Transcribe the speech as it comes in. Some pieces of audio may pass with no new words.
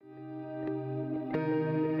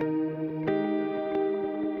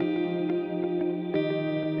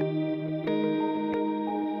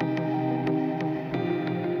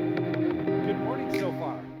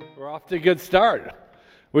to a good start,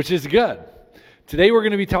 which is good. Today we're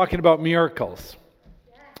going to be talking about miracles,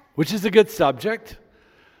 which is a good subject.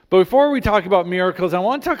 But before we talk about miracles, I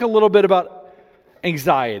want to talk a little bit about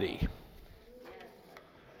anxiety.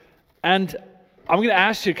 And I'm going to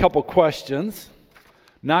ask you a couple questions.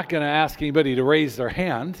 Not going to ask anybody to raise their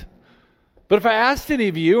hand. But if I asked any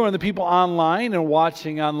of you and the people online and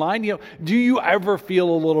watching online, do you ever feel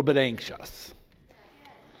a little bit anxious?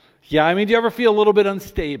 Yeah, do you ever feel a little bit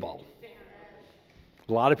unstable?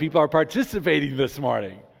 A lot of people are participating this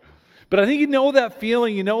morning. But I think you know that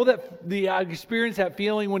feeling, experience that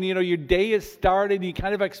feeling when your day is started and you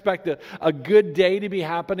kind of expect a good day to be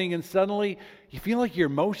happening and suddenly you feel like your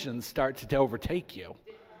emotions start to overtake you.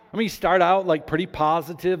 You start out like pretty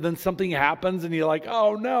positive, then something happens and you're like,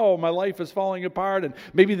 oh no, my life is falling apart. And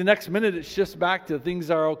maybe the next minute it shifts back to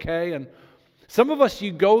things are okay. And some of us,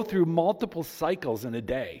 you go through multiple cycles in a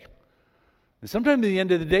day. And sometimes at the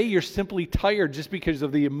end of the day, you're simply tired just because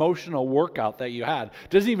of the emotional workout that you had.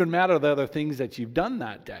 It doesn't even matter the other things that you've done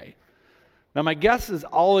that day. Now, my guess is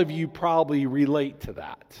all of you probably relate to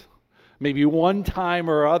that. Maybe one time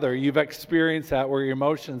or other, you've experienced that where your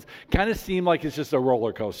emotions kind of seem like it's just a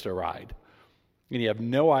roller coaster ride. And you have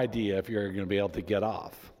no idea if you're going to be able to get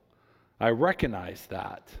off. I recognize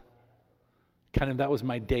that. That was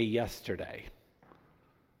my day yesterday.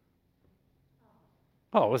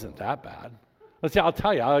 Oh, it wasn't that bad. I'll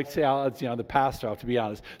tell you, I like to say, the pastor, I have to be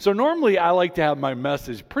honest. So normally I like to have my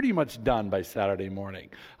message pretty much done by Saturday morning.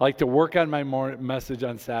 I like to work on my message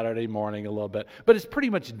on Saturday morning a little bit, but it's pretty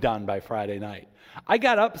much done by Friday night. I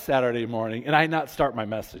got up Saturday morning and I did not start my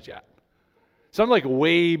message yet. So I'm like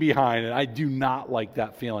way behind and I do not like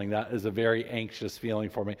that feeling. That is a very anxious feeling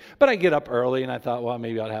for me. But I get up early and I thought, well,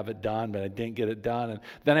 maybe I'll have it done, but I didn't get it done. And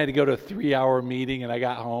then I had to go to a 3-hour meeting and I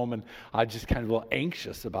got home and I just kind of a little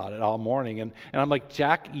anxious about it all morning. And I'm like,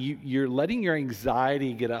 Jack, you're letting your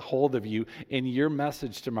anxiety get a hold of you, and your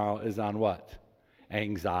message tomorrow is on what?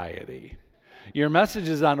 Anxiety. Your message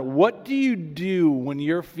is on what do you do when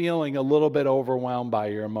you're feeling a little bit overwhelmed by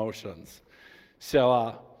your emotions.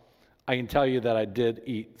 So, I can tell you that I did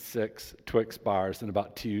eat 6 Twix bars in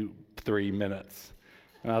about 2-3 minutes.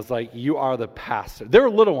 And I was like, you are the pastor. They were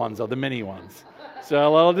little ones, though, the mini ones. So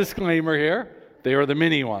a little disclaimer here, they were the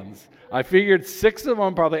mini ones. I figured 6 of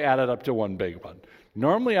them probably added up to one big one.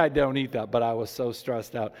 Normally I don't eat that, but I was so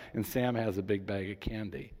stressed out, and Sam has a big bag of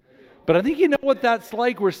candy. But I think you know what that's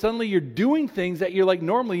like, where suddenly you're doing things that you're like,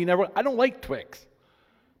 normally I don't like Twix.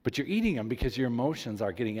 But you're eating them because your emotions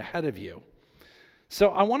are getting ahead of you.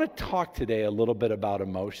 So I want to talk today a little bit about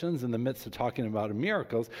emotions in the midst of talking about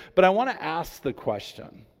miracles, but I want to ask the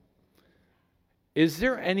question, is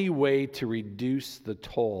there any way to reduce the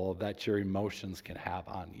toll that your emotions can have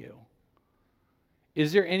on you?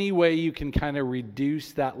 Is there any way you can kind of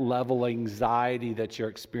reduce that level of anxiety that you're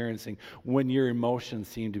experiencing when your emotions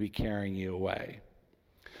seem to be carrying you away?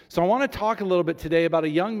 So I want to talk a little bit today about a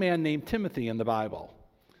young man named Timothy in the Bible.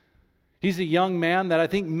 He's a young man that I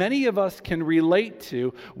think many of us can relate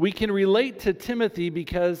to. We can relate to Timothy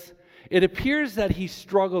because it appears that he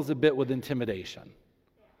struggles a bit with intimidation.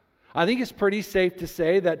 I think it's pretty safe to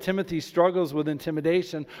say that Timothy struggles with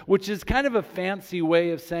intimidation, which is kind of a fancy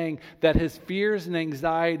way of saying that his fears and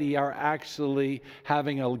anxiety are actually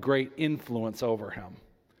having a great influence over him.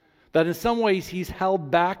 That in some ways he's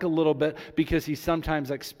held back a little bit because he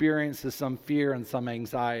sometimes experiences some fear and some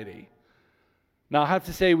anxiety. Now, I have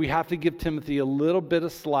to say we have to give Timothy a little bit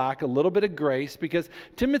of slack, a little bit of grace, because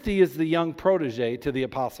Timothy is the young protege to the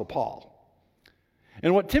Apostle Paul.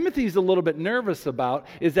 And what Timothy's a little bit nervous about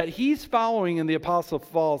is that he's following in the Apostle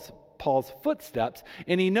Paul's footsteps,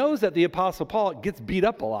 and he knows that the Apostle Paul gets beat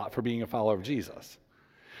up a lot for being a follower of Jesus.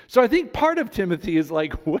 So I think part of Timothy is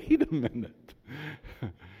like, wait a minute.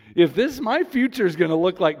 If my future is going to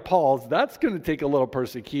look like Paul's, that's going to take a little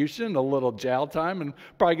persecution, a little jail time, and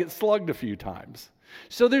probably get slugged a few times.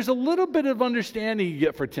 So there's a little bit of understanding you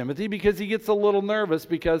get for Timothy because he gets a little nervous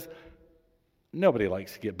because nobody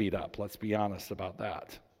likes to get beat up. Let's be honest about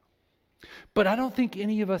that. But I don't think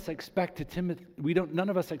any of us expect none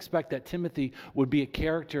of us expect that Timothy would be a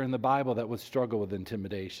character in the Bible that would struggle with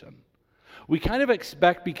intimidation. We kind of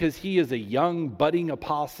expect, because he is a young budding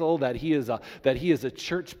apostle, that he is a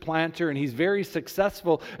church planter and he's very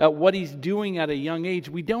successful at what he's doing at a young age.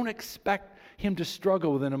 We don't expect him to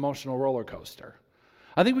struggle with an emotional roller coaster.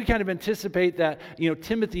 I think we kind of anticipate that,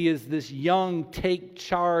 Timothy is this young, take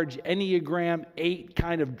charge, Enneagram 8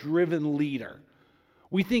 kind of driven leader.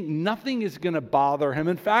 We think nothing is going to bother him.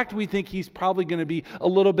 In fact, we think he's probably going to be a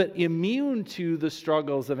little bit immune to the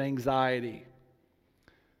struggles of anxiety.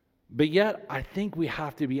 But yet, I think we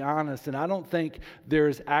have to be honest, and I don't think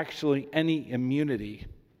there's actually any immunity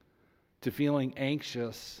to feeling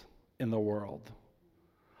anxious in the world.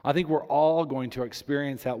 I think we're all going to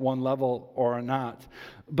experience at one level or not.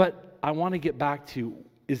 But I want to get back to,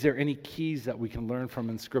 is there any keys that we can learn from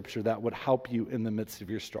in Scripture that would help you in the midst of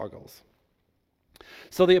your struggles?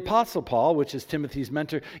 So the Apostle Paul, which is Timothy's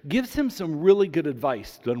mentor, gives him some really good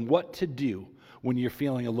advice on what to do when you're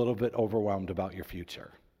feeling a little bit overwhelmed about your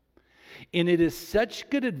future. And it is such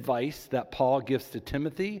good advice that Paul gives to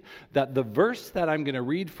Timothy that the verse that I'm going to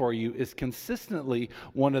read for you is consistently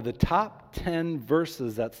one of the top 10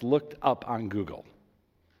 verses that's looked up on Google.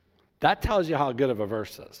 That tells you how good of a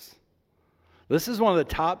verse is. This is one of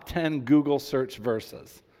the top 10 Google search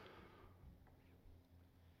verses.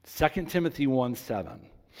 2 Timothy 1:7.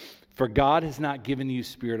 For God has not given you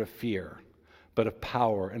spirit of fear, but of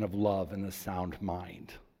power and of love and a sound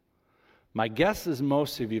mind. My guess is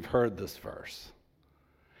most of you have heard this verse.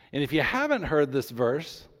 And if you haven't heard this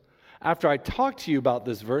verse, after I talk to you about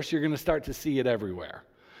this verse, you're going to start to see it everywhere.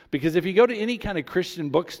 Because if you go to any kind of Christian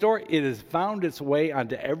bookstore, it has found its way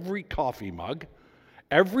onto every coffee mug,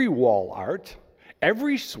 every wall art,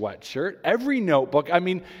 every sweatshirt, every notebook. I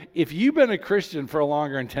mean, if you've been a Christian for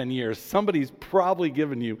longer than 10 years, somebody's probably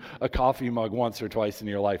given you a coffee mug once or twice in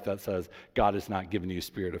your life that says, God has not given you a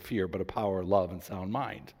spirit of fear, but a power, love, and sound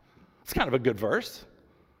mind. It's kind of a good verse.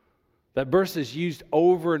 That verse is used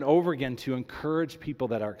over and over again to encourage people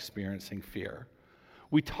that are experiencing fear.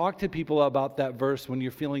 We talk to people about that verse when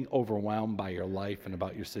you're feeling overwhelmed by your life and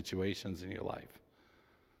about your situations in your life.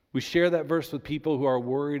 We share that verse with people who are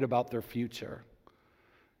worried about their future.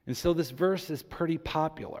 And so this verse is pretty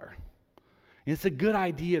popular. And it's a good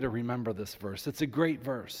idea to remember this verse. It's a great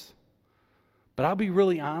verse. But I'll be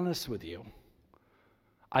really honest with you.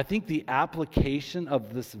 I think the application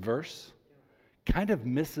of this verse kind of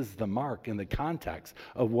misses the mark in the context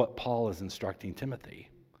of what Paul is instructing Timothy.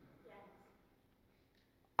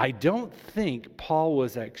 I don't think Paul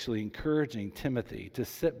was actually encouraging Timothy to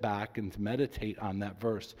sit back and to meditate on that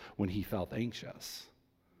verse when he felt anxious.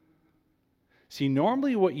 See,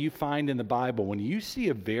 normally what you find in the Bible, when you see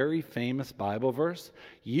a very famous Bible verse,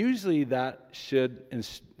 usually that should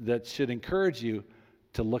encourage you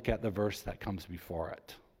to look at the verse that comes before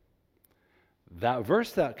it. That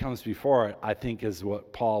verse that comes before it, I think, is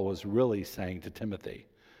what Paul was really saying to Timothy.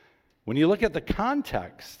 When you look at the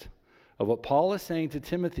context of what Paul is saying to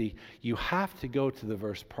Timothy, you have to go to the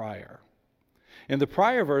verse prior. In the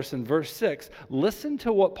prior verse, in verse 6, listen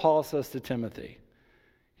to what Paul says to Timothy.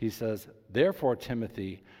 He says, therefore,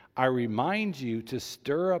 Timothy, I remind you to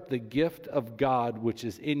stir up the gift of God which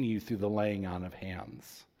is in you through the laying on of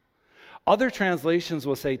hands. Other translations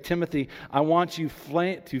will say, Timothy, I want you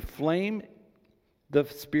to flame the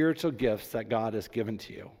spiritual gifts that God has given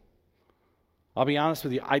to you. I'll be honest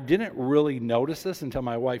with you, I didn't really notice this until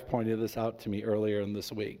my wife pointed this out to me earlier in this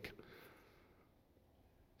week.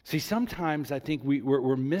 See, sometimes I think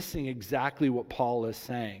we're missing exactly what Paul is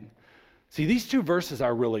saying. See, these two verses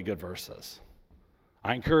are really good verses.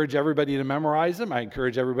 I encourage everybody to memorize them. I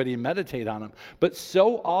encourage everybody to meditate on them. But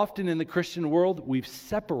so often in the Christian world, we've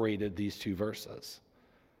separated these two verses.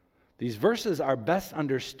 These verses are best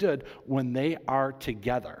understood when they are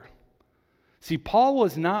together. See, Paul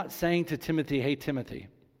was not saying to Timothy, hey, Timothy,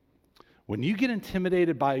 when you get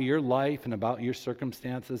intimidated by your life and about your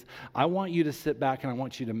circumstances, I want you to sit back and I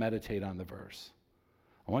want you to meditate on the verse.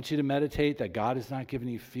 I want you to meditate that God has not given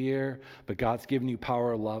you fear, but God's given you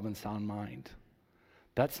power, love, and sound mind.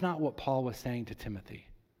 That's not what Paul was saying to Timothy.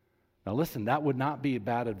 Now listen, that would not be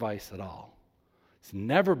bad advice at all. It's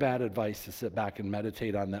never bad advice to sit back and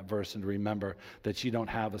meditate on that verse and remember that you don't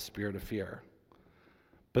have a spirit of fear.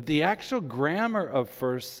 But the actual grammar of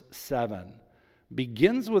verse 7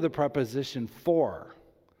 begins with a preposition for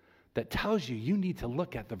that tells you you need to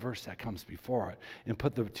look at the verse that comes before it and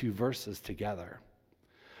put the two verses together.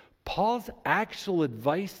 Paul's actual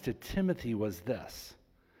advice to Timothy was this.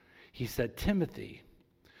 He said, Timothy,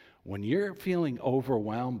 when you're feeling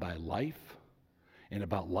overwhelmed by life and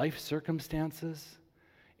about life circumstances,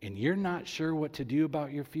 and you're not sure what to do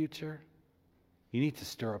about your future, you need to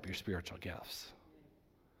stir up your spiritual gifts.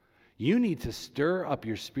 You need to stir up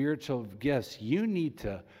your spiritual gifts. You need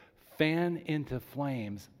to fan into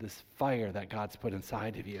flames this fire that God's put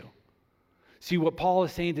inside of you. See, what Paul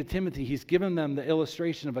is saying to Timothy, he's given them the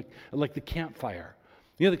illustration of like the campfire.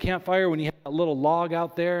 You know the campfire when you have a little log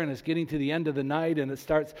out there and it's getting to the end of the night and it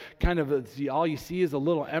starts kind of, all you see is a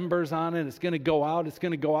little embers on it. It's going to go out. It's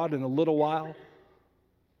going to go out in a little while.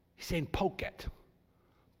 He's saying poke it.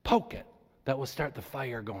 Poke it. That will start the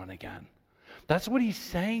fire going again. That's what he's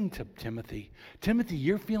saying to Timothy. Timothy,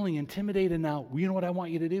 you're feeling intimidated now. You know what I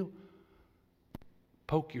want you to do?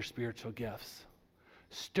 Poke your spiritual gifts.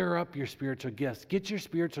 Stir up your spiritual gifts. Get your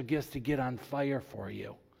spiritual gifts to get on fire for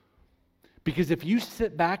you. Because if you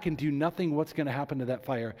sit back and do nothing, what's going to happen to that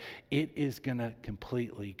fire? It is going to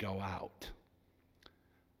completely go out.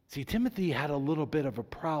 See, Timothy had a little bit of a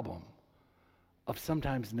problem of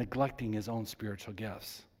sometimes neglecting his own spiritual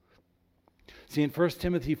gifts. See, in 1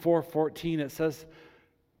 Timothy 4:14, it says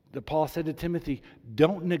that Paul said to Timothy,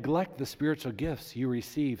 don't neglect the spiritual gifts you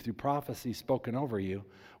received through prophecy spoken over you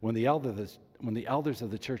when the elders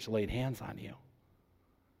of the church laid hands on you.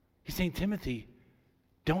 He's saying, Timothy,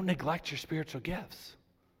 don't neglect your spiritual gifts.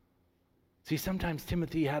 See, sometimes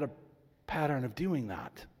Timothy had a pattern of doing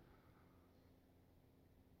that.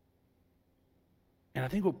 And I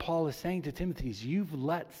think what Paul is saying to Timothy is you've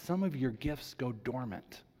let some of your gifts go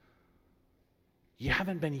dormant. You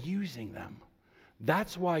haven't been using them.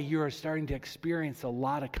 That's why you're starting to experience a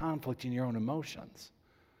lot of conflict in your own emotions.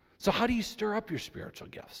 So how do you stir up your spiritual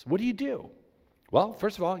gifts? What do you do? Well,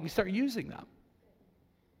 first of all, you start using them.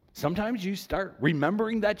 Sometimes you start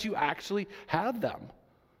remembering that you actually have them.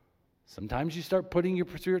 Sometimes you start putting your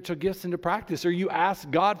spiritual gifts into practice, or you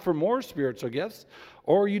ask God for more spiritual gifts,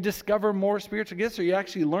 or you discover more spiritual gifts, or you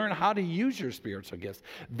actually learn how to use your spiritual gifts.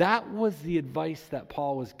 That was the advice that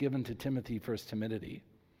Paul was given to Timothy, 1 Timothy.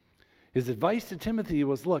 His advice to Timothy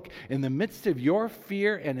was, look, in the midst of your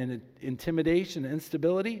fear and intimidation and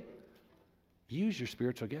instability, use your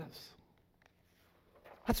spiritual gifts.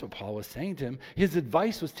 That's what Paul was saying to him. His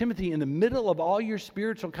advice was, Timothy, in the middle of all your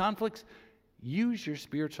spiritual conflicts, use your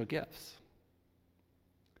spiritual gifts.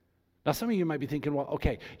 Now, some of you might be thinking, well,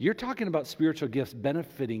 okay, you're talking about spiritual gifts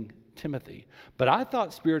benefiting Timothy, but I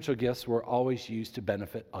thought spiritual gifts were always used to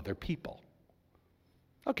benefit other people.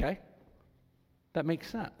 Okay, that makes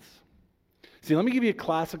sense. See, let me give you a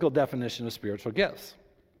classical definition of spiritual gifts.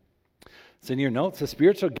 It's in your notes. A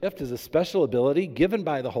spiritual gift is a special ability given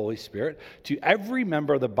by the Holy Spirit to every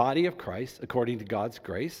member of the body of Christ according to God's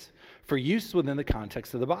grace for use within the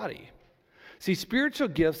context of the body. See, spiritual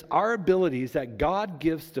gifts are abilities that God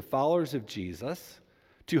gives to followers of Jesus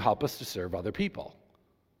to help us to serve other people.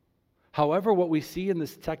 However, what we see in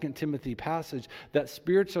this 2 Timothy passage, that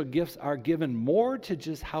spiritual gifts are given more to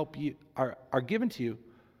just help you, are given to you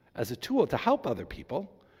as a tool to help other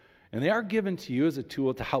people. And they are given to you as a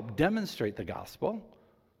tool to help demonstrate the gospel,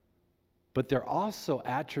 but they're also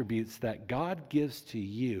attributes that God gives to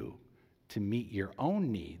you to meet your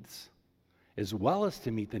own needs, as well as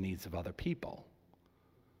to meet the needs of other people.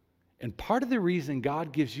 And part of the reason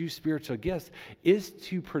God gives you spiritual gifts is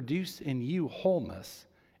to produce in you wholeness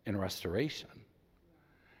and restoration.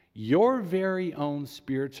 Your very own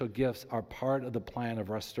spiritual gifts are part of the plan of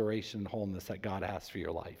restoration and wholeness that God has for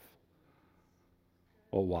your life.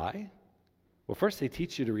 Well, why? Well, first, they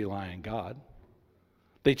teach you to rely on God.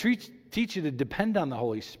 They teach you to depend on the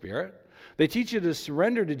Holy Spirit. They teach you to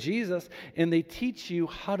surrender to Jesus, and they teach you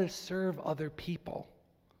how to serve other people.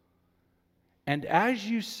 And as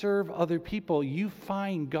you serve other people, you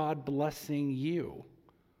find God blessing you.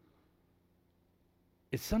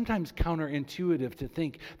 It's sometimes counterintuitive to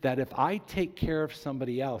think that if I take care of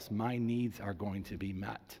somebody else, my needs are going to be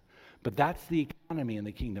met. But that's the economy in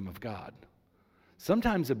the kingdom of God.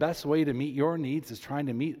 Sometimes the best way to meet your needs is trying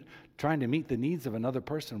to meet the needs of another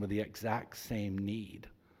person with the exact same need.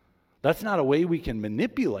 That's not a way we can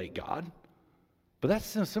manipulate God, but that's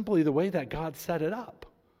simply the way that God set it up.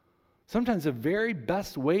 Sometimes the very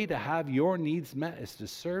best way to have your needs met is to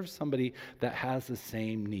serve somebody that has the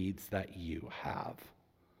same needs that you have.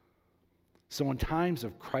 So in times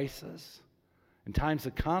of crisis, in times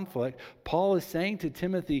of conflict, Paul is saying to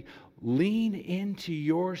Timothy, lean into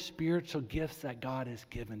your spiritual gifts that God has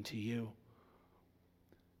given to you.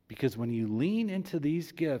 Because when you lean into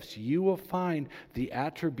these gifts, you will find the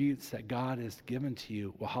attributes that God has given to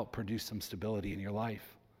you will help produce some stability in your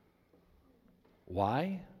life.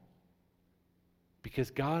 Why? Because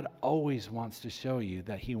God always wants to show you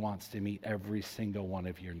that He wants to meet every single one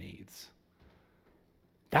of your needs.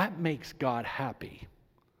 That makes God happy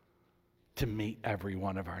to meet every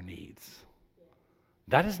one of our needs.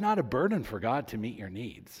 That is not a burden for God to meet your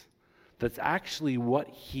needs. That's actually what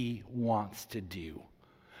He wants to do.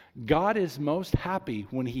 God is most happy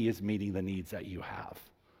when He is meeting the needs that you have.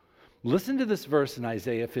 Listen to this verse in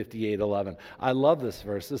Isaiah 58:11. I love this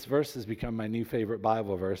verse. This verse has become my new favorite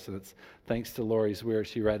Bible verse, and it's thanks to Lori's Weir.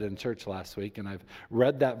 She read it in church last week, and I've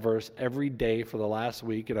read that verse every day for the last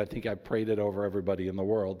week, and I think I've prayed it over everybody in the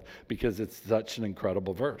world because it's such an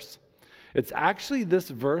incredible verse. It's actually, this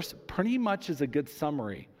verse pretty much is a good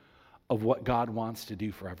summary of what God wants to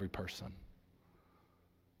do for every person.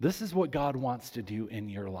 This is what God wants to do in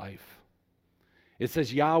your life. It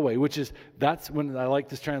says Yahweh, that's when I like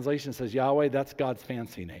this translation, it says Yahweh, that's God's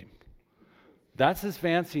fancy name. That's his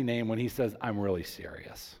fancy name when he says, I'm really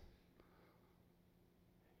serious.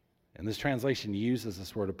 And this translation uses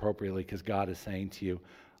this word appropriately because God is saying to you,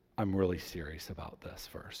 I'm really serious about this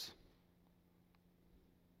verse.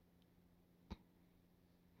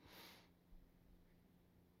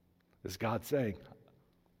 Is God saying,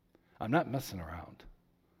 I'm not messing around.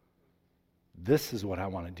 This is what I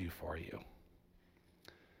want to do for you.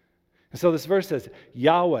 And so this verse says,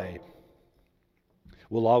 Yahweh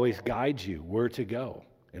will always guide you where to go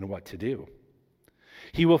and what to do.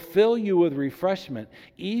 He will fill you with refreshment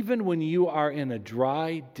even when you are in a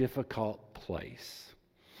dry, difficult place.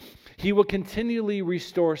 He will continually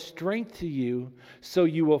restore strength to you so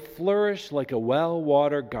you will flourish like a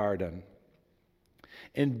well-watered garden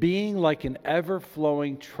and being like an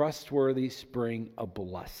ever-flowing, trustworthy spring of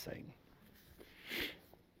blessing.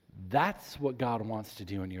 That's what God wants to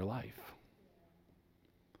do in your life.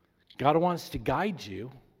 God wants to guide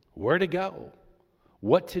you where to go,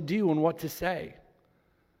 what to do, and what to say.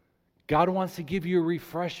 God wants to give you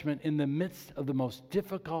refreshment in the midst of the most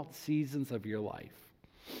difficult seasons of your life.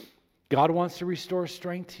 God wants to restore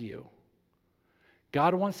strength to you.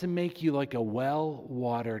 God wants to make you like a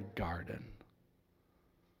well-watered garden.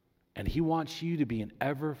 And he wants you to be an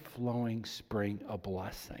ever-flowing spring of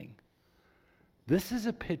blessing. This is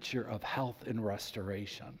a picture of health and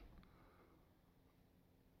restoration.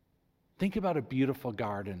 Think about a beautiful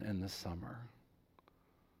garden in the summer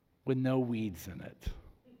with no weeds in it.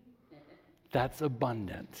 That's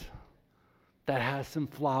abundant. That has some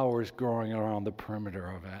flowers growing around the perimeter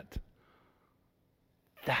of it.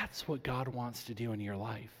 That's what God wants to do in your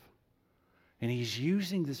life. And he's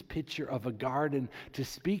using this picture of a garden to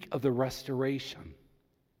speak of the restoration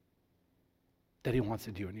that he wants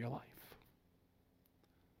to do in your life.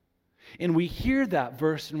 And we hear that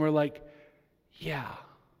verse and we're like, yeah,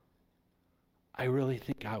 I really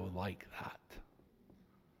think I would like that.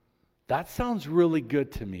 That sounds really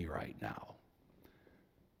good to me right now.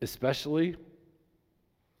 Especially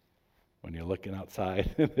when you're looking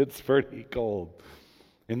outside and it's pretty cold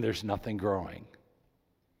and there's nothing growing.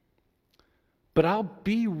 But I'll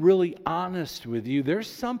be really honest with you. There's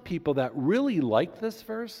some people that really like this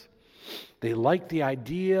verse. They like the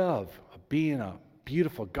idea of being a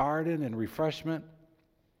beautiful garden and refreshment.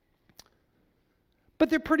 But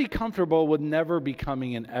they're pretty comfortable with never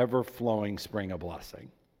becoming an ever-flowing spring of blessing.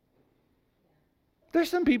 There's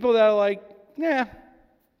some people that are like,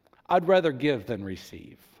 I'd rather give than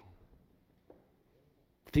receive.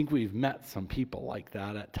 I think we've met some people like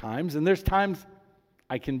that at times, and there's times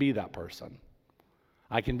I can be that person.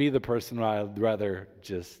 I can be the person who I'd rather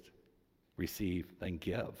just receive than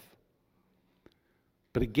give.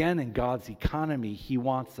 But again, in God's economy, he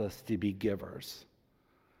wants us to be givers.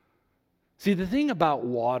 See, the thing about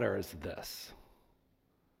water is this.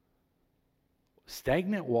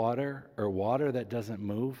 Stagnant water or water that doesn't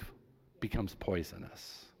move becomes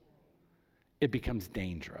poisonous. It becomes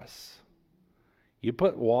dangerous. You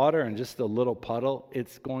put water in just a little puddle,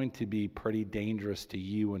 it's going to be pretty dangerous to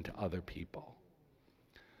you and to other people.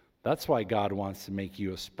 That's why God wants to make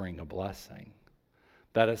you a spring of blessing.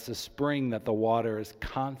 That it's a spring that the water is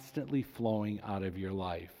constantly flowing out of your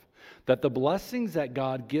life. That the blessings that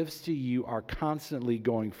God gives to you are constantly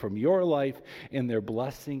going from your life and they're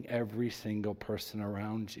blessing every single person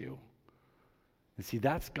around you. And see,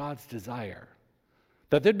 that's God's desire.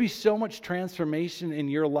 That there'd be so much transformation in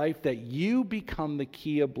your life that you become the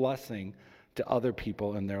key of blessing to other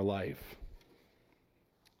people in their life.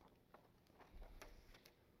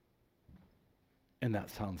 And that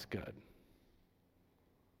sounds good.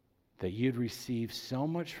 That you'd receive so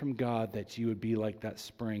much from God that you would be like that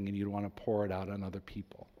spring and you'd want to pour it out on other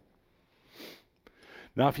people.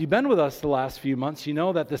 Now, if you've been with us the last few months, you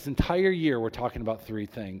know that this entire year we're talking about three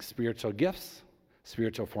things: spiritual gifts,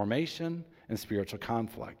 spiritual formation, and spiritual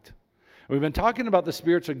conflict. We've been talking about the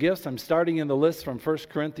spiritual gifts. I'm starting in the list from 1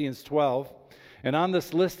 Corinthians 12. And on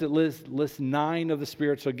this list, it lists 9 of the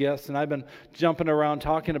spiritual gifts. And I've been jumping around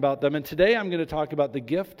talking about them. And today I'm going to talk about the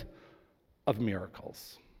gift of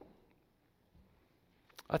miracles.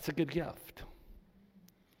 That's a good gift.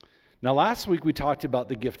 Now, last week we talked about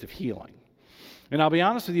the gift of healing. And I'll be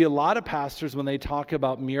honest with you, a lot of pastors, when they talk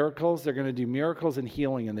about miracles, they're going to do miracles and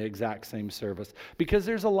healing in the exact same service because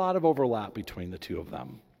there's a lot of overlap between the two of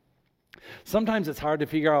them. Sometimes it's hard to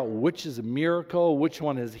figure out which is a miracle, which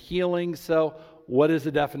one is healing. So what is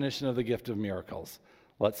the definition of the gift of miracles?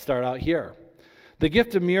 Let's start out here. The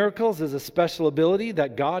gift of miracles is a special ability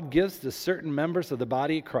that God gives to certain members of the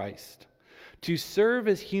body of Christ to serve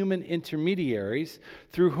as human intermediaries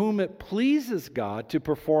through whom it pleases God to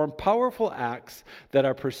perform powerful acts that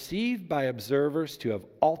are perceived by observers to have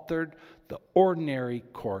altered the ordinary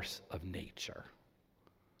course of nature.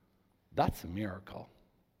 That's a miracle.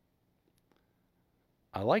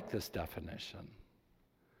 I like this definition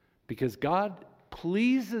because God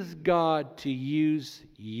pleases God to use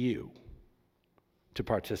you to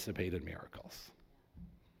participate in miracles.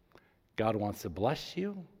 God wants to bless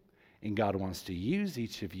you, and God wants to use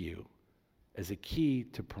each of you as a key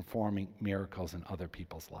to performing miracles in other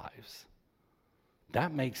people's lives.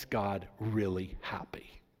 That makes God really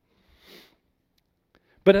happy.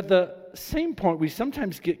 But at the same point, we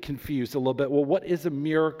sometimes get confused a little bit. Well, what is a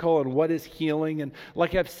miracle and what is healing? And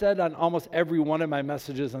like I've said on almost every one of my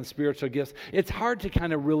messages on spiritual gifts, it's hard to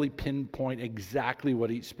kind of really pinpoint exactly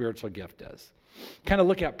what each spiritual gift is. Kind of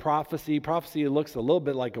look at prophecy. Prophecy looks a little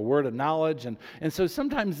bit like a word of knowledge. And so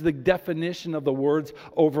sometimes the definition of the words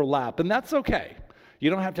overlap. And that's okay.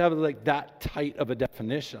 You don't have to have like that tight of a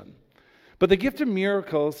definition. But the gift of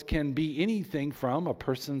miracles can be anything from a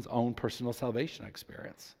person's own personal salvation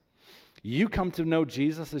experience. You come to know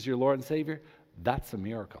Jesus as your Lord and Savior, that's a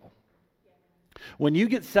miracle. When you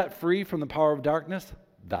get set free from the power of darkness,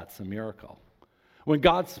 that's a miracle. When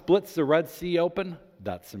God splits the Red Sea open,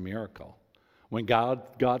 that's a miracle. When God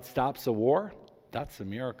stops a war, that's a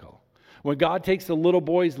miracle. When God takes a little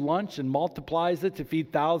boy's lunch and multiplies it to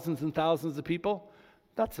feed thousands and thousands of people,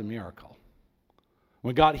 that's a miracle.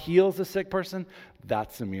 When God heals a sick person,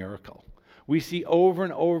 that's a miracle. We see over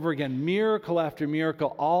and over again, miracle after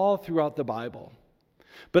miracle, all throughout the Bible.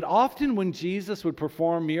 But often when Jesus would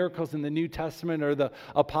perform miracles in the New Testament or the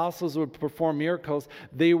apostles would perform miracles,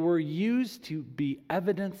 they were used to be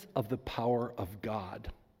evidence of the power of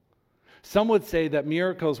God. Some would say that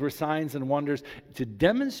miracles were signs and wonders to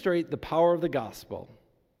demonstrate the power of the gospel.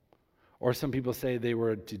 Or some people say they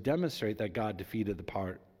were to demonstrate that God defeated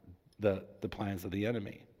the plans of the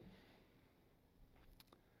enemy.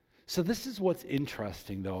 So this is what's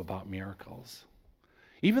interesting, though, about miracles.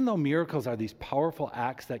 Even though miracles are these powerful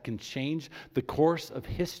acts that can change the course of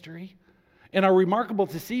history and are remarkable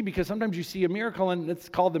to see because sometimes you see a miracle and it's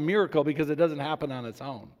called a miracle because it doesn't happen on its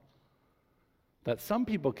own. That some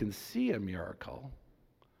people can see a miracle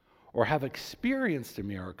or have experienced a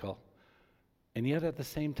miracle and yet at the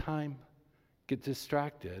same time get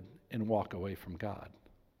distracted and walk away from God.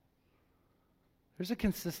 There's a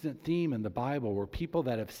consistent theme in the Bible where people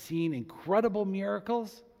that have seen incredible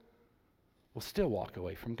miracles will still walk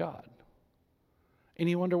away from God. And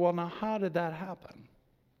you wonder, well, now how did that happen?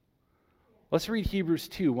 Let's read Hebrews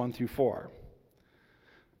 2, 1 through 4.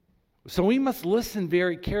 So we must listen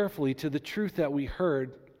very carefully to the truth that we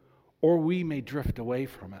heard, or we may drift away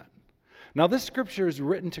from it. Now, this scripture is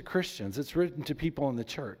written to Christians. It's written to people in the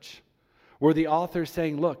church, where the author is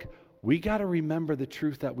saying, look, we got to remember the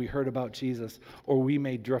truth that we heard about Jesus, or we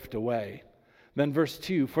may drift away. Then verse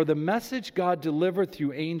 2, for the message God delivered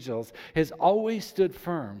through angels has always stood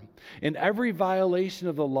firm, and every violation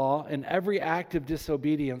of the law and every act of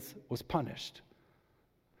disobedience was punished.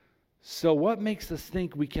 So what makes us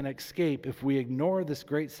think we can escape if we ignore this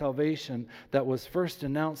great salvation that was first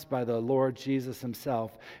announced by the Lord Jesus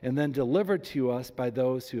himself and then delivered to us by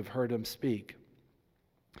those who have heard him speak?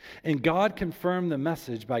 And God confirmed the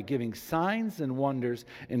message by giving signs and wonders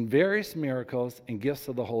and various miracles and gifts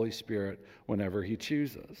of the Holy Spirit whenever he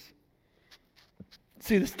chooses.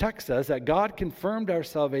 See, this text says that God confirmed our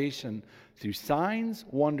salvation through signs,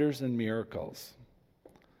 wonders, and miracles.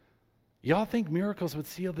 Y'all think miracles would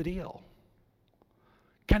seal the deal?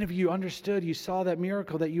 Kind of you understood, you saw that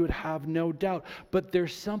miracle that you would have no doubt. But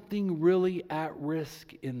there's something really at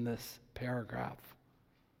risk in this paragraph.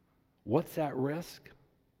 What's at risk?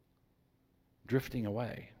 Drifting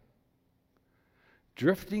away.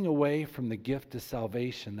 Drifting away from the gift of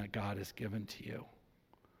salvation that God has given to you.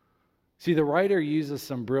 See, the writer uses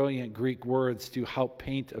some brilliant Greek words to help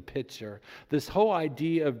paint a picture. This whole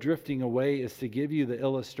idea of drifting away is to give you the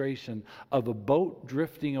illustration of a boat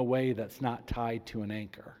drifting away that's not tied to an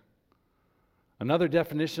anchor. Another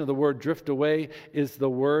definition of the word drift away is the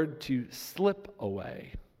word to slip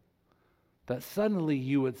away. That suddenly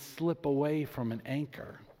you would slip away from an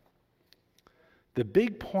anchor. The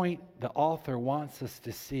big point the author wants us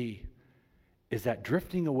to see is that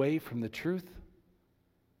drifting away from the truth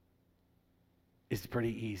is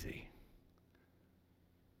pretty easy.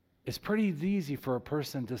 It's pretty easy for a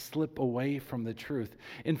person to slip away from the truth.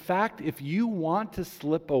 In fact, if you want to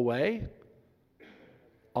slip away,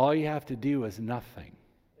 all you have to do is nothing.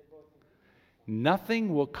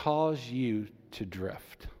 Nothing will cause you to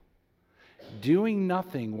drift. Doing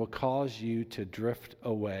nothing will cause you to drift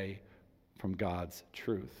away from God's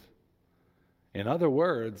truth. In other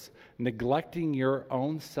words, neglecting your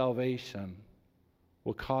own salvation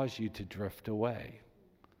will cause you to drift away.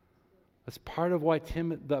 That's part of why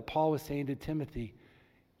that Paul was saying to Timothy,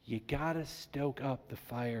 you got to stoke up the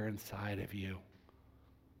fire inside of you.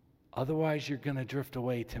 Otherwise, you're going to drift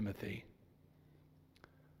away, Timothy.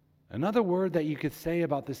 Another word that you could say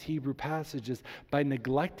about this Hebrew passage is by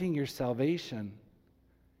neglecting your salvation,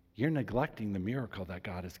 you're neglecting the miracle that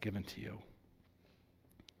God has given to you.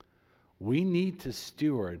 We need to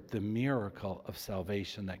steward the miracle of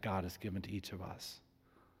salvation that God has given to each of us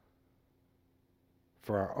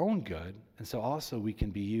for our own good, and so also we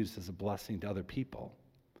can be used as a blessing to other people.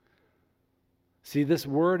 See, this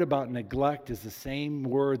word about neglect is the same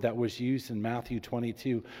word that was used in Matthew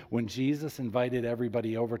 22 when Jesus invited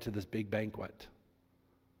everybody over to this big banquet.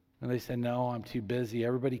 And they said, no, I'm too busy.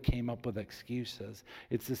 Everybody came up with excuses.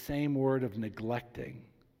 It's the same word of neglecting.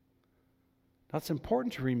 Now, it's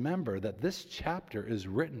important to remember that this chapter is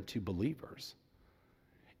written to believers.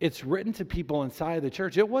 It's written to people inside the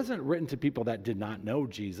church. It wasn't written to people that did not know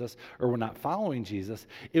Jesus or were not following Jesus.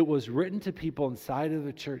 It was written to people inside of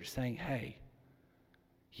the church saying, hey,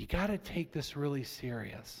 you got to take this really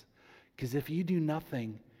serious, because if you do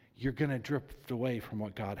nothing, you're going to drift away from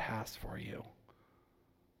what God has for you.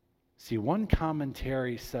 See, one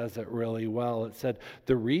commentary says it really well. It said,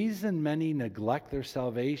 the reason many neglect their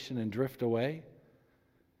salvation and drift away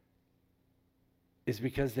is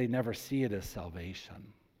because they never see it as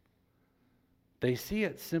salvation. They see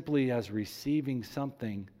it simply as receiving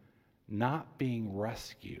something, not being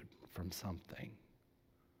rescued from something.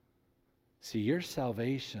 See, your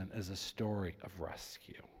salvation is a story of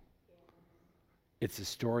rescue. It's a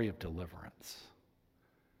story of deliverance.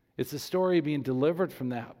 It's a story of being delivered from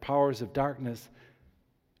the powers of darkness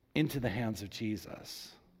into the hands of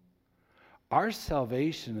Jesus. Our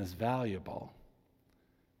salvation is valuable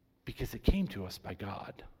because it came to us by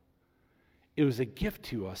God. It was a gift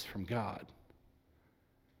to us from God.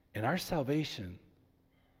 And our salvation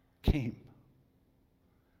came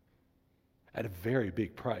at a very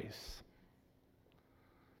big price.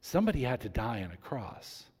 Somebody had to die on a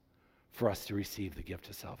cross for us to receive the gift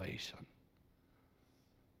of salvation.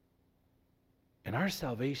 And our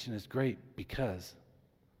salvation is great because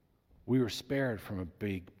we were spared from a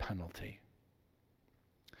big penalty.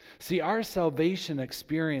 See, our salvation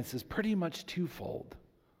experience is pretty much twofold.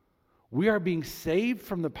 We are being saved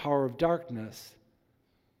from the power of darkness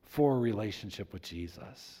for a relationship with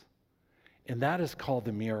Jesus. And that is called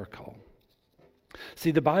the miracle.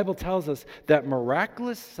 See, the Bible tells us that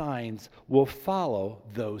miraculous signs will follow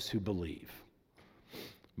those who believe.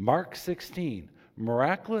 Mark 16,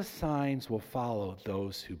 miraculous signs will follow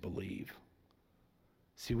those who believe.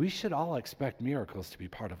 See, we should all expect miracles to be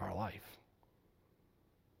part of our life.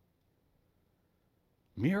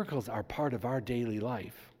 Miracles are part of our daily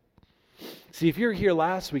life. See, if you're here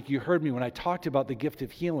last week, you heard me when I talked about the gift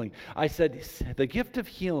of healing. I said the gift of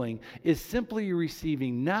healing is simply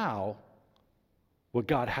receiving now what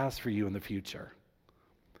God has for you in the future.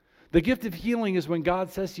 The gift of healing is when God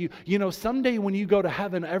says to you, you know, someday when you go to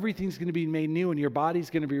heaven, everything's going to be made new and your body's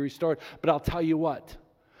going to be restored. But I'll tell you what,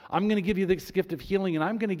 I'm going to give you this gift of healing and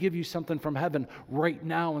I'm going to give you something from heaven right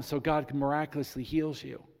now, and so God can miraculously heals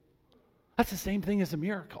you. That's the same thing as a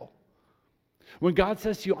miracle. When God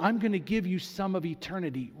says to you, I'm going to give you some of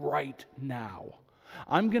eternity right now.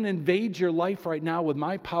 I'm going to invade your life right now with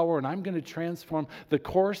my power, and I'm going to transform the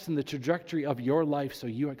course and the trajectory of your life so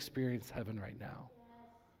you experience heaven right now.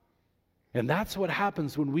 And that's what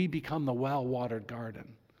happens when we become the well-watered garden.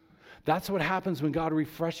 That's what happens when God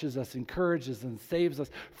refreshes us, encourages, and saves us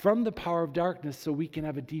from the power of darkness so we can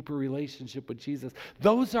have a deeper relationship with Jesus.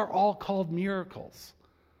 Those are all called miracles.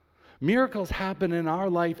 Miracles happen in our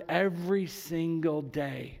life every single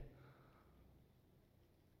day.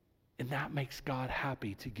 And that makes God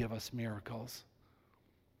happy to give us miracles.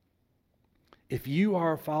 If you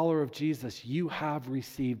are a follower of Jesus, you have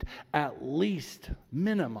received at least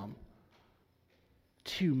minimum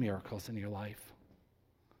 2 miracles in your life.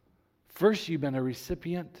 First, you've been a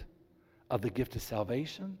recipient of the gift of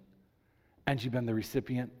salvation, and you've been the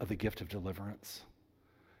recipient of the gift of deliverance.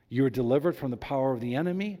 You are delivered from the power of the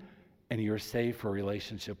enemy, and you are saved for a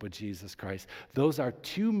relationship with Jesus Christ. Those are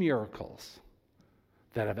 2 miracles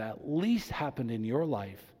that have at least happened in your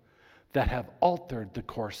life that have altered the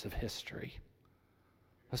course of history.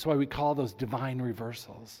 That's why we call those divine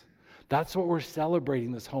reversals. That's what we're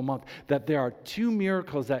celebrating this whole month, that there are 2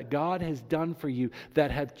 miracles that God has done for you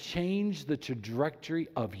that have changed the trajectory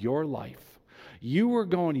of your life.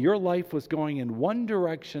 Your life was going in one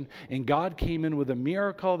direction, and God came in with a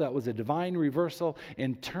miracle that was a divine reversal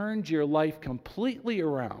and turned your life completely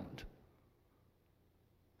around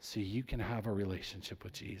so you can have a relationship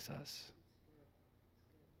with Jesus.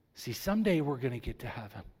 See, someday we're going to get to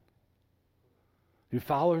heaven. You're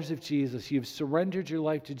followers of Jesus. You've surrendered your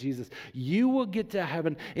life to Jesus. You will get to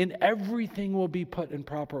heaven, and everything will be put in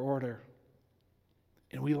proper order.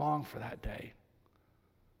 And we long for that day.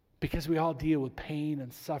 Because we all deal with pain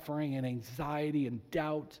and suffering and anxiety and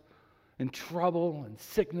doubt and trouble and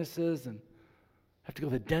sicknesses and have to go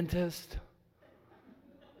to the dentist.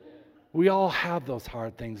 We all have those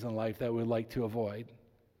hard things in life that we'd like to avoid.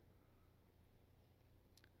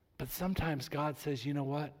 But sometimes God says, you know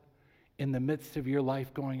what? In the midst of your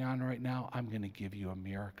life going on right now, I'm going to give you a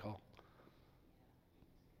miracle.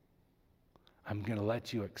 I'm going to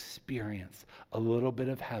let you experience a little bit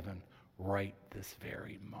of heaven right this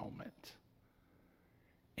very moment.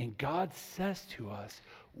 And God says to us,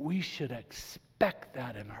 we should expect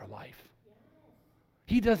that in our life.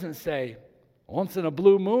 He doesn't say, once in a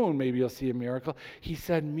blue moon, maybe you'll see a miracle. He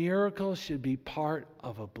said miracles should be part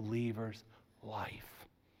of a believer's life.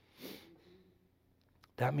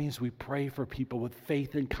 That means we pray for people with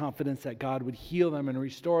faith and confidence that God would heal them and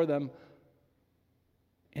restore them.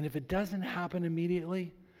 And if it doesn't happen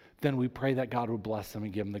immediately, then we pray that God would bless them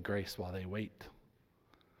and give them the grace while they wait.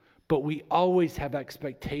 But we always have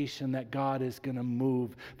expectation that God is going to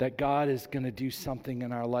move, that God is going to do something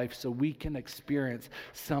in our life so we can experience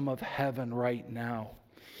some of heaven right now.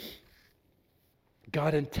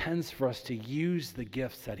 God intends for us to use the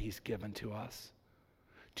gifts that He's given to us,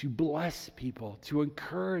 to bless people, to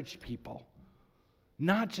encourage people.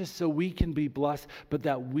 Not just so we can be blessed, but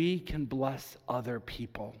that we can bless other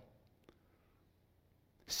people.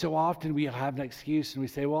 So often we have an excuse and we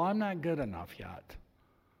say, well, I'm not good enough yet.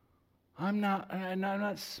 I'm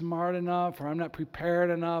not smart enough, or I'm not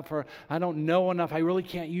prepared enough, or I don't know enough. I really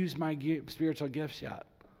can't use my spiritual gifts yet.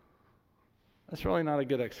 That's really not a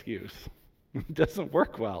good excuse. It doesn't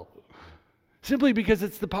work well. Simply because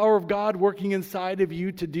it's the power of God working inside of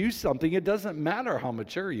you to do something. It doesn't matter how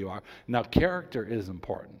mature you are. Now, character is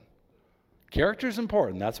important. Character is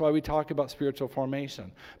important. That's why we talk about spiritual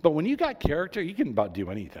formation. But when you got character, you can about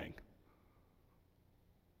do anything.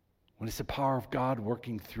 When it's the power of God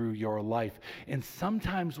working through your life. And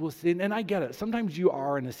sometimes we'll see, and I get it, sometimes you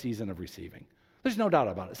are in a season of receiving. There's no doubt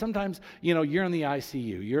about it. Sometimes, you're in the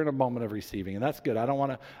ICU. You're in a moment of receiving, and that's good. I don't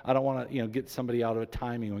want to, get somebody out of a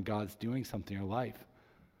timing when God's doing something in your life.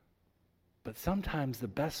 But sometimes the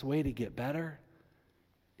best way to get better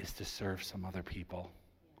is to serve some other people.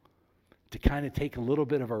 To kind of take a little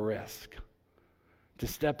bit of a risk. To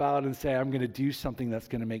step out and say, I'm going to do something that's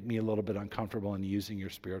going to make me a little bit uncomfortable in using your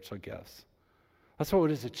spiritual gifts. That's what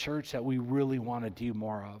it is a church that we really want to do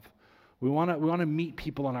more of. We want to meet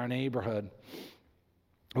people in our neighborhood.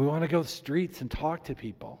 We want to go to the streets and talk to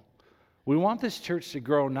people. We want this church to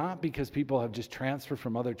grow not because people have just transferred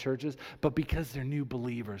from other churches, but because they're new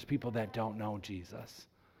believers, people that don't know Jesus.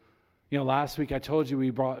 Last week I told you we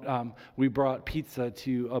brought pizza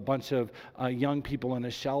to a bunch of young people in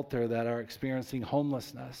a shelter that are experiencing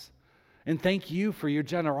homelessness. And thank you for your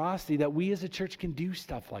generosity that we as a church can do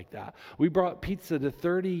stuff like that. We brought pizza to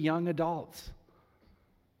 30 young adults,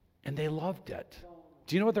 and they loved it.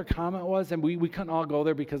 Do you know what their comment was? And we couldn't all go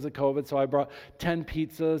there because of COVID, so I brought 10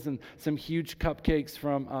 pizzas and some huge cupcakes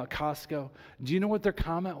from Costco. Do you know what their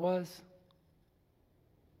comment was?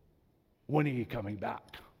 When are you coming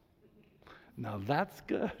back? Now that's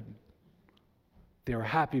good. They were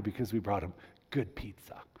happy because we brought them good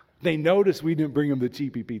pizza. They noticed we didn't bring them the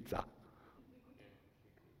cheapy pizza.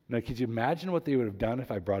 Now, could you imagine what they would have done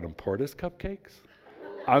if I brought them Portis cupcakes?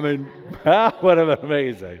 I mean, that would have been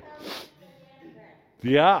amazing.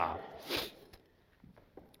 Yeah.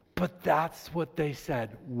 But that's what they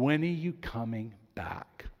said. When are you coming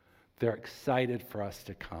back? They're excited for us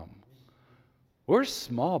to come. We're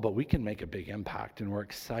small, but we can make a big impact, and we're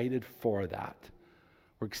excited for that.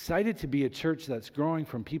 We're excited to be a church that's growing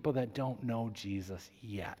from people that don't know Jesus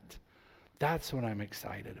yet. That's what I'm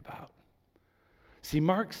excited about. See,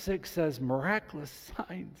 Mark 6 says miraculous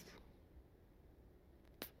signs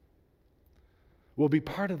will be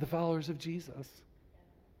part of the followers of Jesus.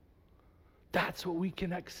 That's what we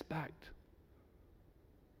can expect.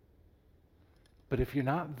 But if you're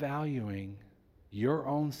not valuing your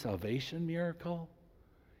own salvation miracle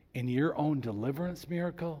and your own deliverance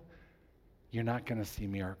miracle, you're not going to see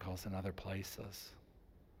miracles in other places.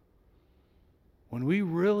 When we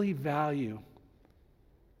really value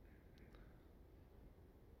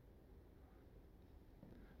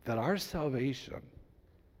that our salvation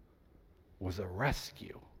was a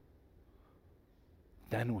rescue,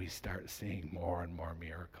 then we start seeing more and more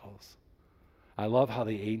miracles. I love how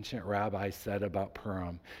the ancient rabbi said about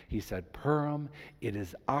Purim. He said, Purim, it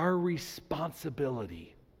is our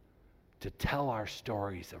responsibility to tell our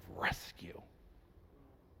stories of rescue.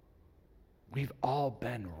 We've all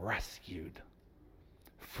been rescued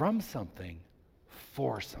from something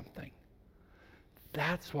for something.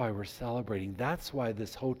 That's why we're celebrating. That's why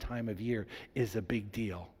this whole time of year is a big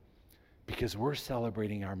deal, because we're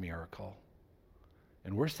celebrating our miracle.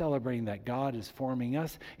 And we're celebrating that God is forming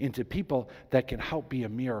us into people that can help be a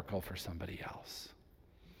miracle for somebody else.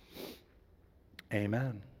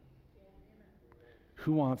 Amen.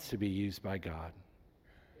 Who wants to be used by God?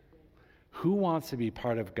 Who wants to be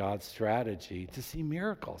part of God's strategy to see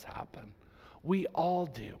miracles happen? We all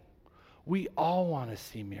do. We all want to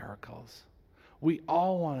see miracles. We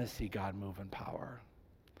all want to see God move in power.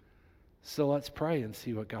 So let's pray and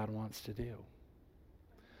see what God wants to do.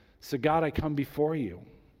 So God, I come before you.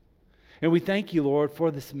 And we thank you, Lord,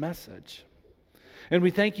 for this message. And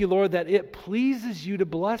we thank you, Lord, that it pleases you to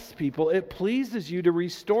bless people. It pleases you to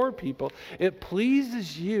restore people. It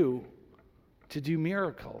pleases you to do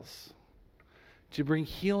miracles, to bring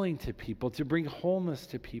healing to people, to bring wholeness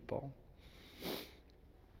to people.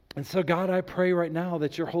 And so, God, I pray right now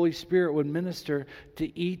that your Holy Spirit would minister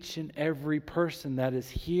to each and every person that is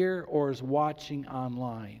here or is watching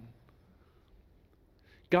online.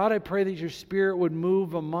 God, I pray that your Spirit would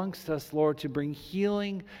move amongst us, Lord, to bring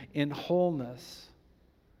healing and wholeness,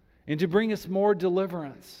 and to bring us more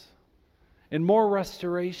deliverance and more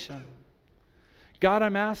restoration. God,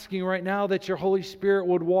 I'm asking right now that your Holy Spirit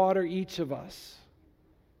would water each of us,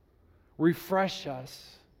 refresh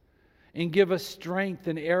us, and give us strength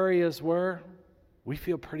in areas where we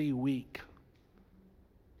feel pretty weak.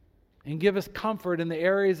 And give us comfort in the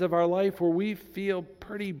areas of our life where we feel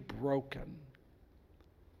pretty broken.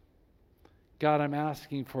 God, I'm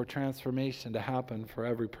asking for transformation to happen for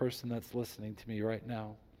every person that's listening to me right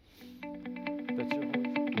now. That